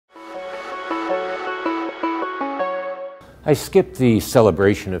I skipped the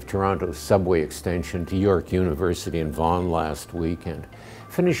celebration of Toronto's subway extension to York University in Vaughan last weekend.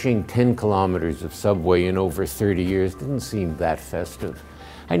 Finishing 10 kilometers of subway in over 30 years didn't seem that festive.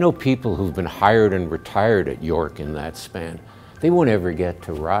 I know people who've been hired and retired at York in that span. They won't ever get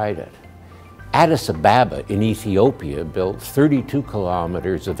to ride it. Addis Ababa in Ethiopia built 32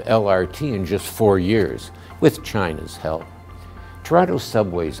 kilometers of LRT in just 4 years, with China's help. Toronto's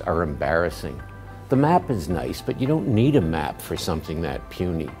subways are embarrassing. The map is nice, but you don't need a map for something that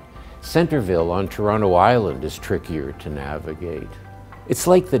puny. Centerville on Toronto Island is trickier to navigate. It's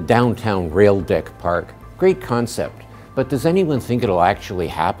like the downtown rail deck park. Great concept, but does anyone think it'll actually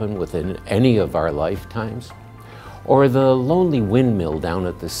happen within any of our lifetimes? Or the lonely windmill down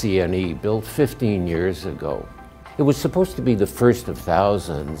at the CNE, built 15 years ago. It was supposed to be the first of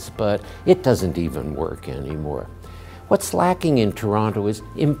thousands, but it doesn't even work anymore. What's lacking in Toronto is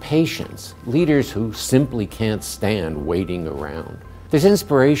impatience, leaders who simply can't stand waiting around. There's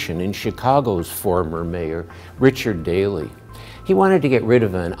inspiration in Chicago's former mayor, Richard Daley. He wanted to get rid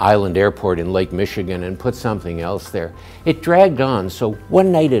of an island airport in Lake Michigan and put something else there. It dragged on, so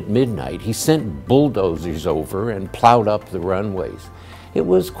one night at midnight, he sent bulldozers over and plowed up the runways. It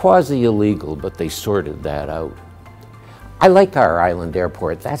was quasi-illegal, but they sorted that out. I like our island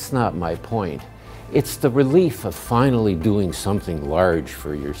airport, that's not my point. It's the relief of finally doing something large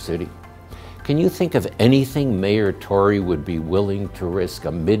for your city. Can you think of anything Mayor Tory would be willing to risk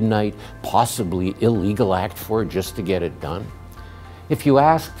a midnight, possibly illegal act for just to get it done? If you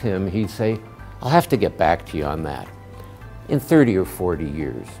asked him, he'd say, "I'll have to get back to you on that in 30 or 40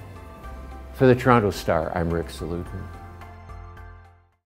 years. For the Toronto Star, I'm Rick Salutin.